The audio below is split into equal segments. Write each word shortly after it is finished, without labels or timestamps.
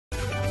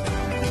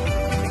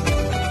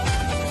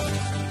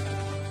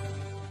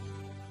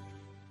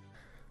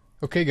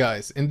Okay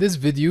guys, in this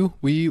video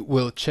we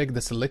will check the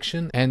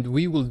selection and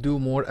we will do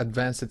more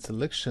advanced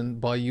selection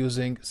by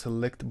using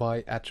Select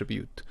by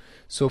Attribute.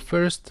 So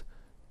first,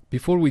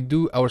 before we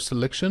do our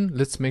selection,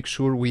 let's make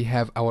sure we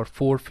have our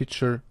 4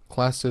 feature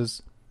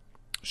classes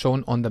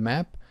shown on the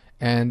map,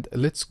 and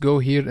let's go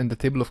here in the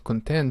table of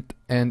content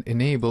and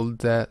enable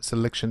the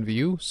selection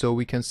view so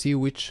we can see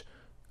which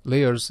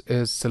layers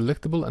is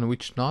selectable and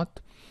which not,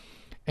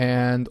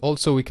 and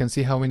also we can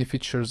see how many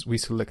features we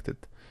selected.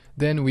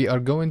 Then we are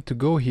going to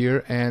go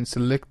here and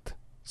select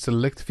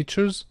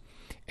features,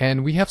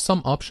 and we have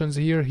some options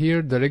here.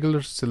 The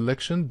regular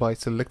selection by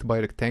select by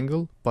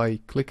rectangle.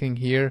 By clicking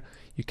here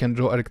you can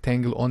draw a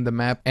rectangle on the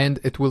map and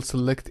it will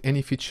select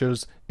any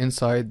features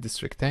inside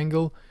this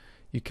rectangle.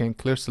 You can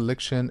clear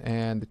selection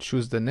and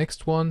choose the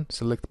next one,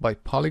 select by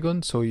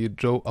polygon, so you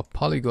draw a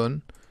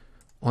polygon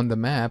on the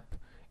map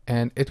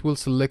and it will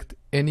select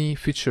any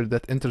feature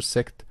that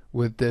intersect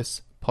with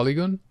this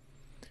polygon.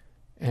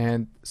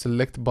 And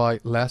select by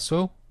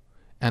lasso,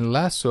 and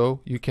lasso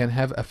you can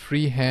have a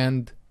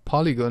freehand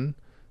polygon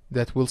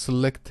that will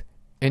select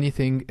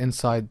anything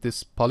inside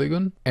this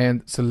polygon,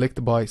 and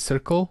select by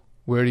circle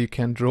where you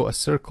can draw a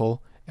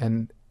circle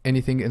and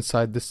anything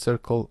inside this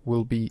circle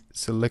will be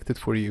selected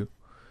for you.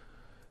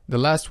 The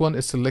last one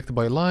is select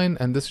by line,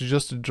 and this is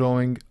just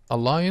drawing a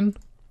line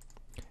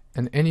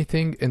and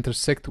anything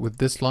intersect with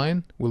this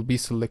line will be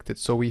selected.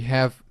 So we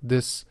have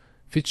this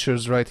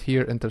features right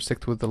here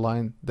intersect with the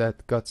line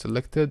that got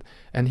selected,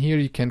 and here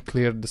you can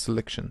clear the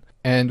selection.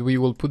 And we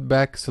will put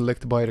back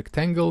select by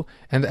rectangle,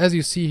 and as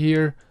you see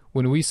here,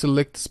 when we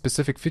select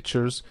specific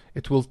features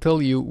it will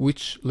tell you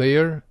which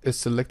layer is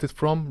selected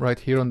from right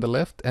here on the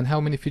left and how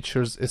many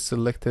features is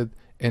selected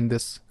in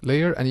this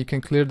layer, and you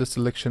can clear the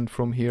selection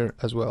from here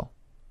as well.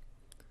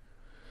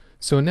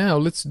 So now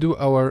let's do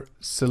our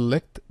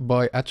select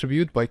by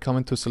attribute by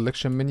coming to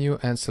selection menu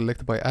and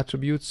select by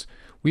attributes.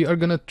 We are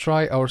gonna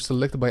try our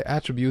select by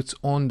attributes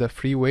on the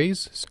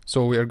freeways.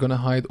 So we are gonna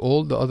hide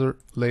all the other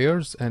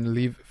layers and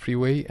leave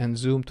freeway and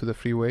zoom to the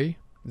freeway,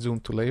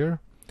 zoom to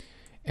layer.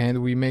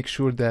 And we make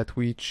sure that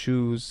we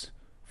choose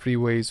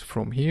freeways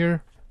from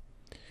here.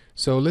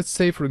 So let's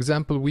say for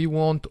example we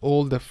want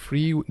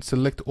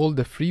select all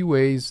the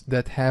freeways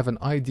that have an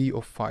ID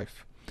of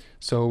 5.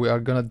 So we are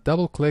gonna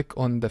double click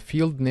on the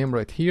field name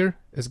right here.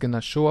 It's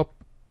gonna show up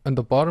on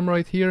the bottom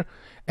right here,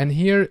 and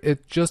here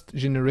it just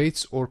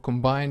generates or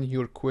combine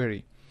your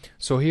query.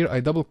 So here I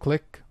double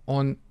click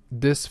on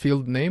this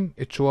field name,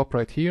 it show up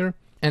right here,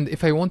 and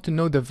if I want to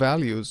know the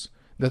values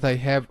that I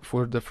have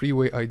for the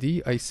freeway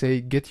ID, I say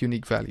get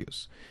unique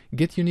values.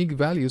 Get unique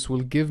values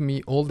will give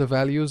me all the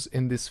values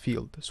in this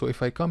field. So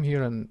if I come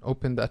here and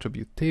open the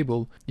attribute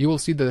table, you will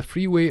see that the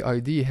freeway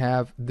ID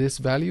have this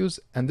values,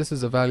 and this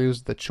is the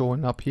values that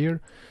showing up here.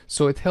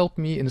 So it helped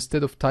me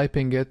instead of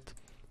typing it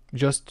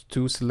just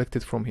to select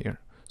it from here.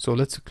 So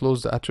let's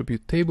close the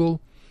attribute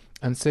table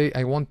and say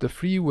I want the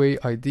freeway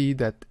ID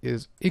that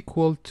is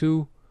equal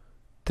to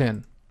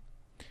 10.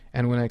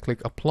 And when I click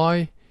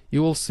apply,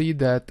 you will see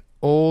that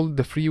all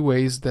the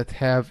freeways that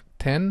have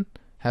 10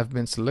 have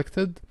been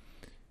selected,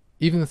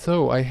 even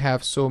though I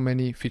have so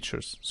many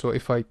features. So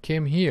if I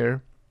came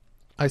here,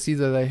 I see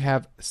that I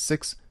have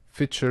 6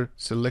 features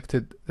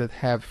selected that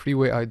have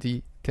freeway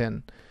ID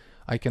 10.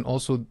 I can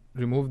also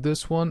remove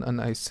this one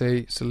and I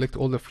say select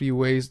all the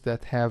freeways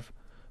that have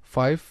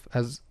 5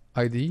 as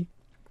ID,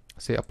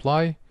 say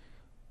apply.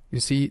 You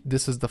see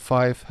this is the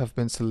 5 have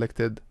been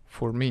selected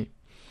for me.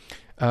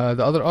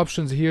 The other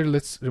options here,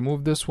 let's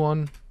remove this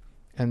one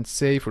and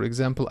say for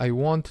example I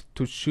want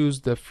to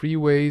choose the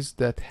freeways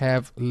that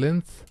have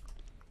length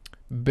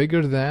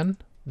bigger than,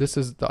 this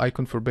is the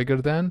icon for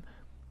bigger than.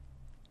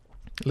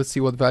 Let's see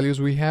what values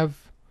we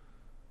have.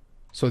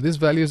 So this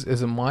values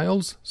is in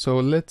miles, so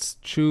let's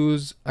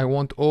choose, I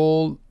want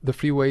all the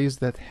freeways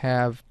that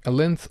have a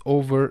length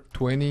over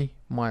 20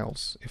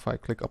 miles. If I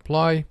click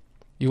apply,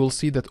 you will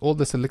see that all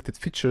the selected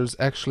features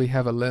actually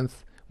have a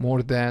length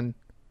more than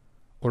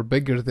or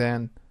bigger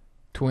than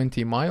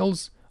 20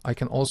 miles. I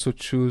can also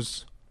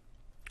choose,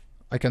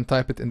 I can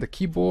type it in the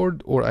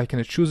keyboard, or I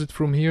can choose it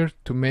from here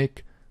to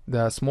make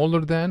the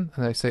smaller than,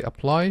 and I say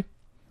apply,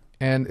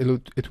 and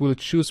it will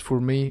choose for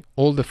me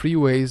all the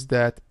freeways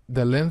that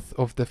the length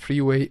of the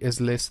freeway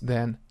is less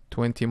than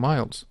 20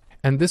 miles.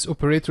 And this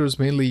operator is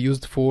mainly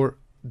used for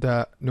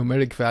the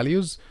numeric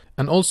values,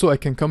 and also I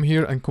can come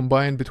here and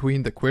combine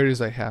between the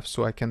queries I have.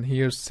 So I can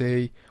here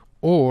say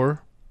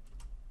or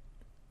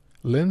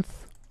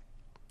length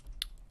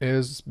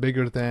is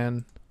bigger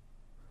than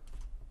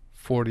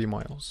 40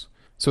 miles.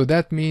 So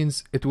that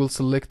means it will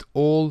select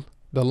all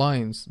the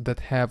lines that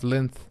have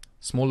length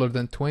smaller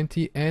than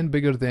 20 and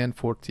bigger than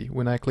 40.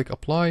 When I click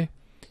apply,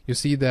 you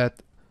see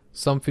that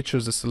some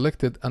features is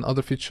selected and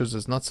other features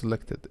is not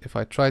selected. If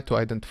I try to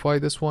identify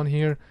this one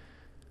here,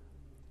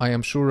 I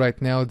am sure right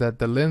now that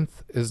the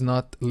length is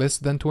not less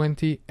than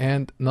 20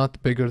 and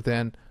not bigger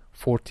than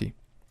 40.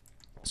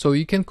 So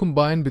you can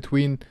combine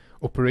between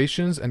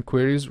operations and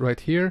queries right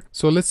here.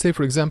 So let's say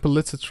for example,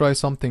 let's try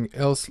something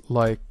else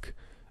like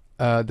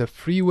the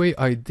freeway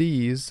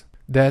IDs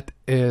that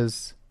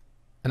is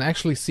and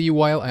actually see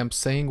while I'm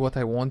saying what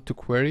I want to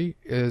query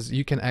is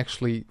you can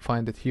actually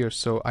find it here.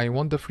 So I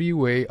want the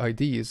freeway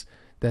IDs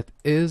that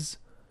is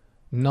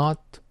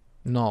not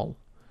null.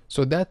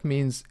 So that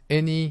means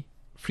any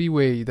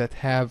freeway that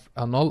have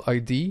a null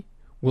ID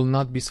will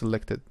not be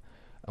selected.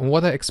 And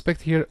what I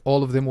expect here,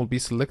 all of them will be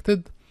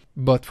selected.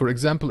 But for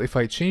example, if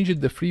I change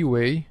the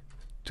freeway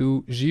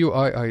to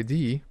GUI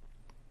ID,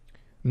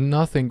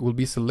 nothing will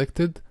be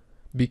selected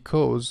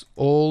because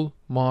all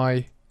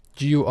my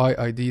GUI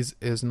IDs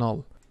is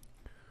null.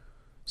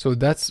 So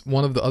that's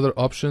one of the other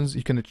options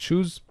you can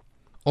choose.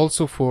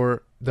 Also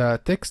for the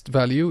text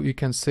value, you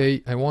can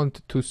say I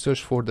want to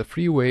search for the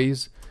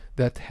freeways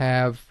that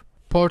have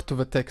part of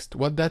a text.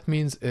 What that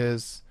means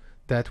is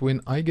that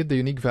when I get the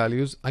unique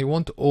values, I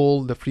want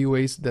all the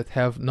freeways that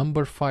have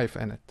number 5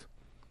 in it.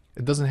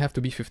 It doesn't have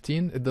to be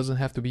 15, it doesn't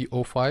have to be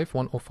 05,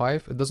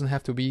 105, it doesn't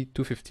have to be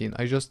 215.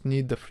 I just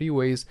need the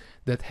freeways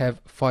that have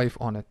 5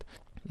 on it.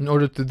 In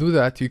order to do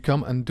that, you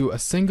come and do a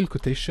single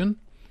quotation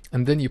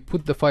and then you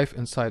put the 5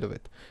 inside of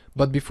it.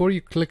 But before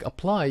you click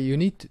apply, you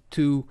need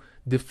to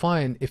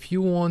define if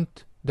you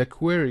want the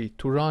query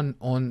to run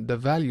on the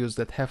values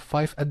that have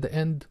 5 at the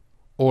end,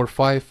 or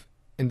 5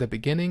 in the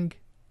beginning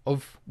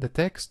of the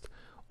text,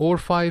 or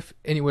 5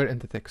 anywhere in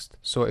the text.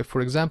 So if, for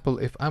example,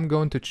 if I'm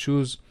going to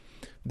choose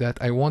that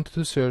I want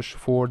to search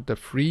for the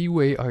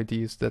freeway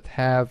IDs that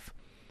have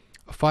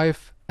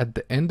 5 at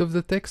the end of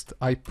the text,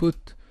 I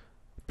put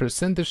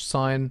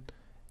 %sign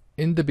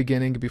in the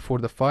beginning before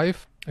the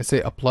 5. I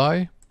say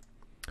apply,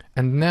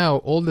 and now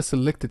all the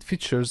selected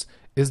features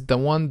is the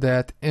one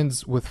that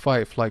ends with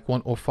 5, like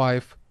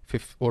 105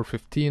 or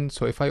 15.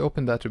 So if I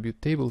open the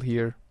attribute table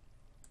here,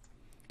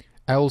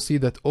 I will see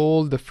that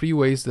all the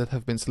freeways that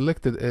have been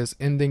selected is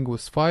ending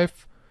with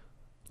 5,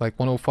 like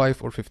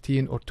 105 or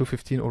 15 or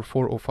 215 or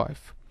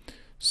 405.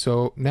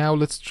 So now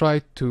let's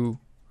try to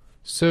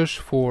search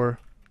for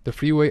the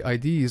freeway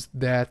IDs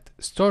that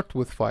start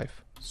with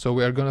 5. So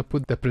we are going to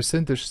put the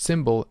percentage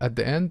symbol at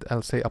the end.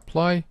 I'll say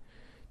apply.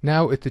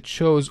 Now it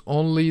shows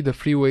only the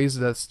freeways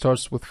that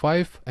starts with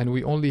 5, and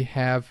we only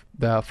have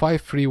the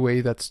 5 freeway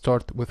that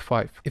start with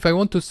 5. If I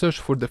want to search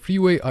for the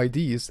freeway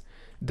IDs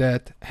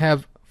that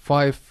have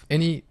 5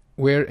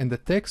 anywhere in the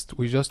text,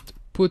 we just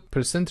put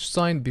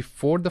 %sign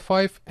before the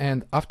 5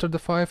 and after the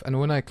 5, and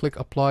when I click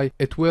apply,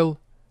 it will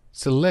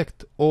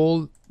select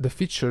all the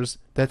features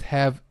that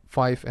have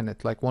 5 in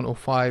it, like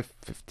 105,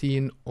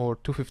 15 or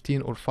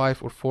 215 or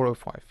 5 or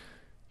 405.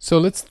 So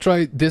let's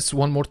try this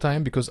one more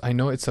time because I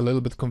know it's a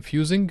little bit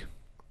confusing.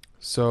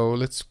 So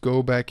let's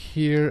go back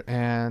here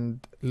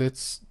and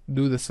let's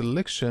do the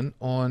selection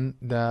on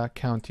the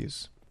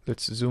counties.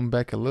 Let's zoom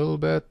back a little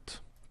bit,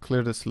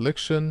 clear the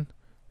selection,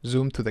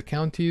 zoom to the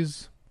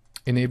counties,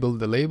 enable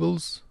the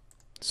labels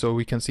so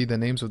we can see the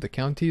names of the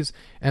counties,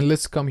 and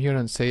let's come here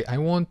and say I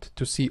want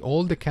to see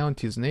all the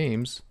counties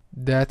names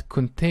that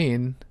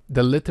contain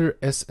the letter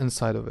S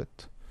inside of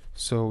it.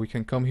 So we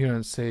can come here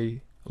and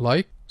say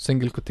like,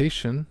 single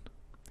quotation,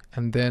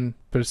 and then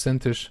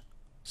percentage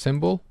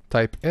symbol,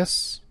 type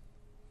S,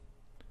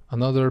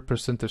 another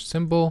percentage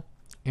symbol,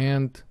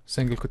 and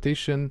single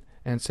quotation,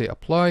 and say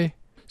apply.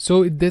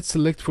 So it did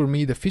select for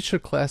me the feature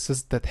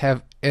classes that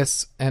have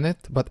S in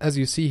it, but as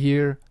you see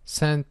here,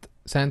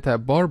 Santa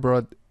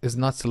Barbara is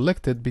not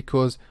selected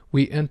because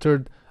we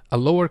entered a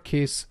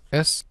lowercase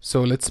s.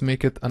 So let's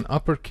make it an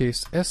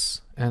uppercase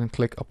S and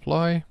click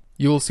apply.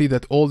 You will see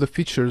that all the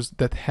features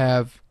that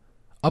have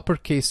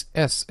uppercase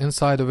S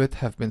inside of it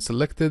have been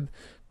selected.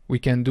 We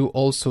can do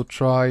also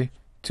try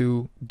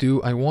to do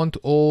I want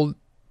all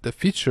the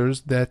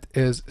features that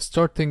is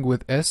starting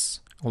with S.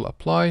 Will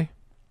apply.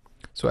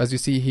 So as you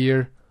see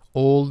here,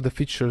 all the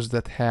features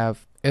that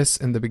have S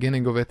in the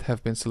beginning of it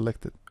have been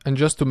selected. And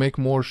just to make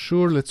more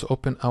sure, let's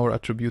open our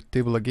attribute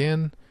table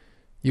again.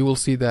 You will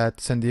see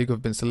that San Diego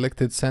have been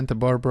selected, Santa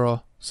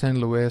Barbara, San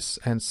Luis,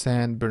 and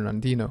San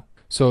Bernardino.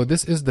 So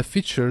this is the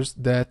features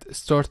that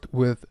start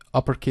with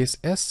uppercase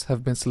S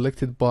have been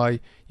selected by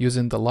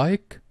using the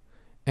like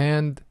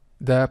and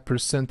the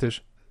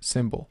percentage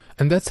symbol.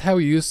 And that's how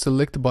you use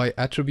select by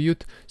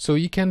attribute. So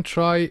you can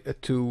try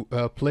to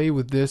play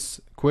with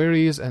this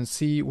queries and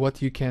see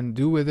what you can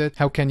do with it.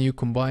 How can you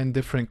combine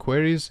different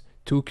queries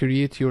to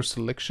create your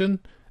selection?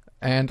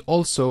 And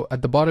also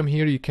at the bottom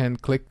here you can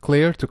click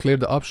clear to clear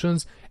the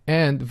options,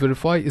 and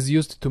verify is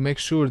used to make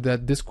sure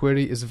that this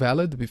query is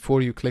valid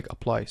before you click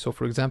apply. So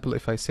for example,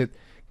 if I said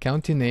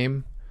county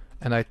name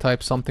and I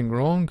type something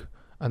wrong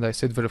and I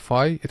said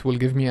verify, it will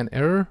give me an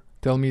error,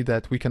 tell me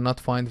that we cannot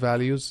find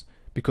values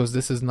because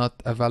this is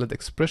not a valid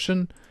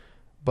expression.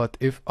 But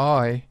if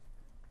I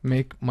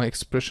make my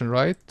expression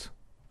right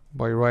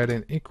by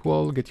writing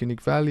equal get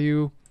unique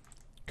value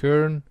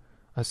kern,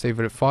 I say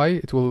verify,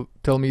 it will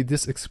tell me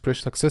this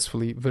expression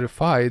successfully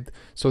verified.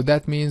 So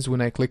that means when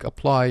I click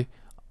apply,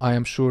 I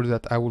am sure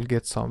that I will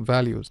get some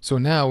values. So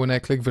now when I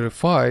click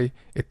verify,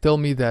 it tells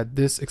me that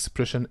this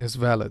expression is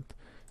valid.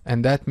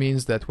 and that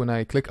means that when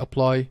I click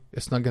apply,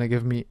 it's not going to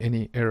give me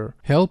any error.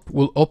 Help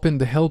will open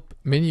the help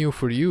menu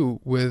for you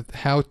with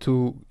how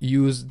to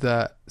use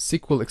the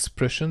SQL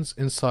expressions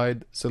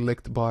inside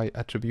Select By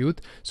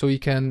Attribute, so you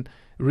can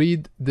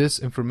read this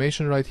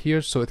information right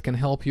here, so it can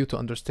help you to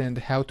understand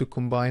how to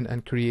combine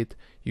and create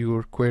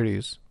your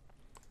queries.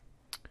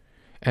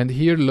 And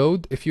here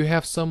load, if you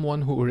have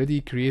someone who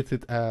already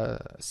created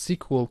a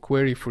SQL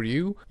query for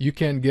you, you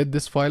can get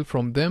this file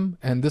from them,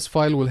 and this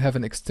file will have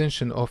an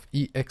extension of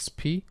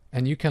exp,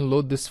 and you can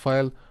load this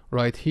file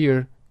right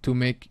here to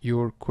make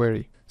your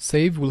query.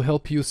 Save will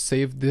help you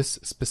save this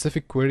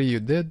specific query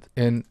you did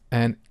in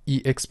an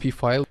exp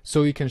file,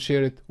 so you can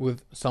share it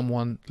with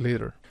someone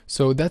later.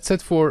 So that's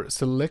it for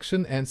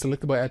selection and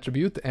select by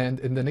attribute, and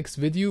in the next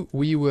video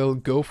we will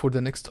go for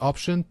the next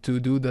option to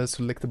do the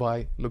select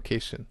by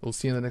location. We'll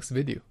see you in the next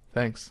video.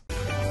 Thanks.